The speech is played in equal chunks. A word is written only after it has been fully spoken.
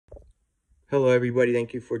Hello everybody,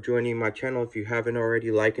 thank you for joining my channel. If you haven't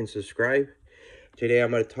already, like and subscribe. Today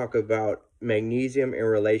I'm going to talk about magnesium in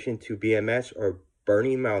relation to BMS, or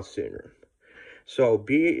burning mouth syndrome. So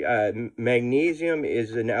magnesium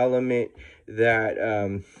is an element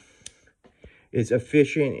that is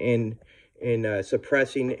efficient in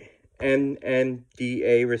suppressing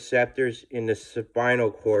NMDA receptors in the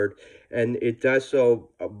spinal cord, and it does so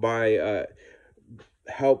by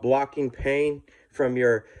help blocking pain from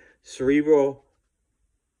your cerebral,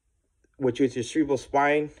 which is your cerebral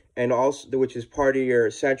spine, and also which is part of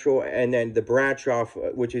your central, and then the branch off,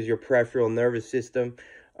 which is your peripheral nervous system.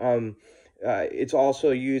 It's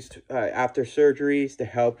also used after surgeries to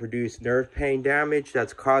help reduce nerve pain damage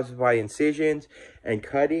that's caused by incisions and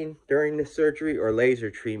cutting during the surgery or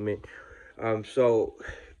laser treatment. So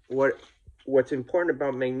what's important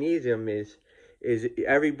about magnesium is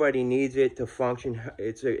everybody needs it to function.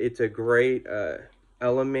 It's a great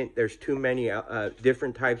element. There's too many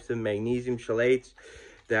different types of magnesium chelates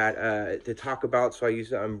that to talk about, so I use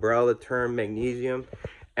the umbrella term magnesium.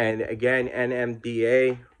 And again,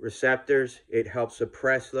 NMDA receptors, it helps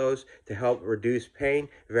suppress those to help reduce pain.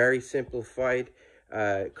 Very simplified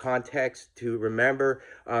context to remember.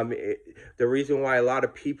 The reason why a lot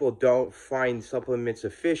of people don't find supplements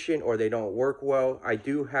efficient or they don't work well, I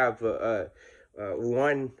do have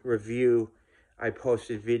one review. I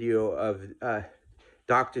posted video of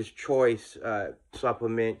Doctor's Choice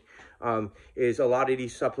supplement. Is a lot of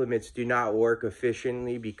these supplements do not work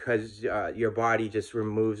efficiently because your body just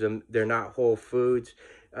removes them. They're not whole foods.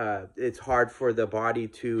 It's hard for the body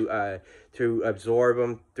to absorb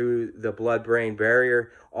them through the blood-brain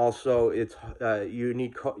barrier. Also, it's you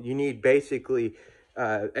need basically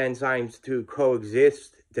enzymes to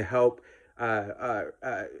coexist to help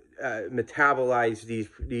metabolize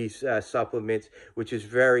these supplements, which is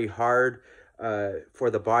very hard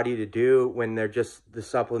for the body to do when they're just the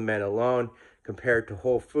supplement alone compared to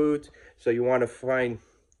whole foods. So you want to find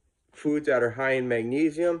foods that are high in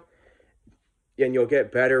magnesium, and you'll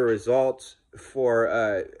get better results for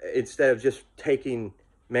instead of just taking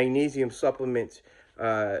magnesium supplements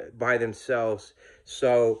by themselves.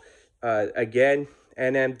 So again,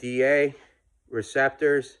 NMDA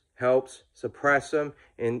receptors helps suppress them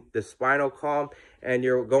in the spinal column. And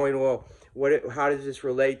you're going, well, how does this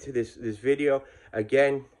relate to this video?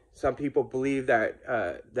 Again, some people believe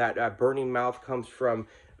that burning mouth comes from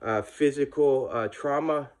physical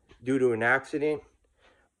trauma due to an accident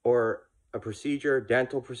or a procedure,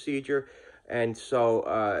 dental procedure. And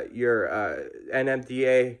so your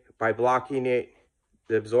NMDA, by blocking it,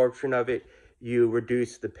 the absorption of it, you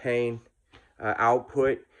reduce the pain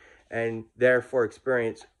output and therefore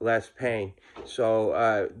experience less pain.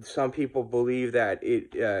 So some people believe that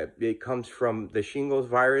it comes from the shingles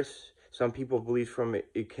virus. Some people believe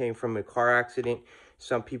it came from a car accident.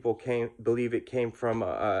 Some people believe it came from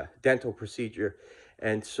a dental procedure.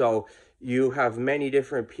 And so you have many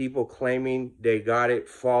different people claiming they got it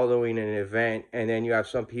following an event, and then you have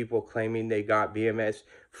some people claiming they got BMS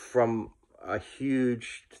from a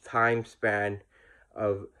huge time span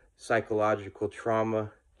of psychological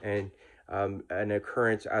trauma and an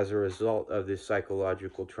occurrence as a result of this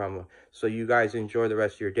psychological trauma. So you guys enjoy the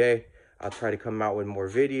rest of your day. I'll try to come out with more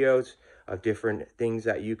videos of different things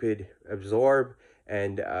that you could absorb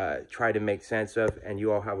and try to make sense of. And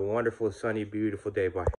you all have a wonderful, sunny, beautiful day. Bye.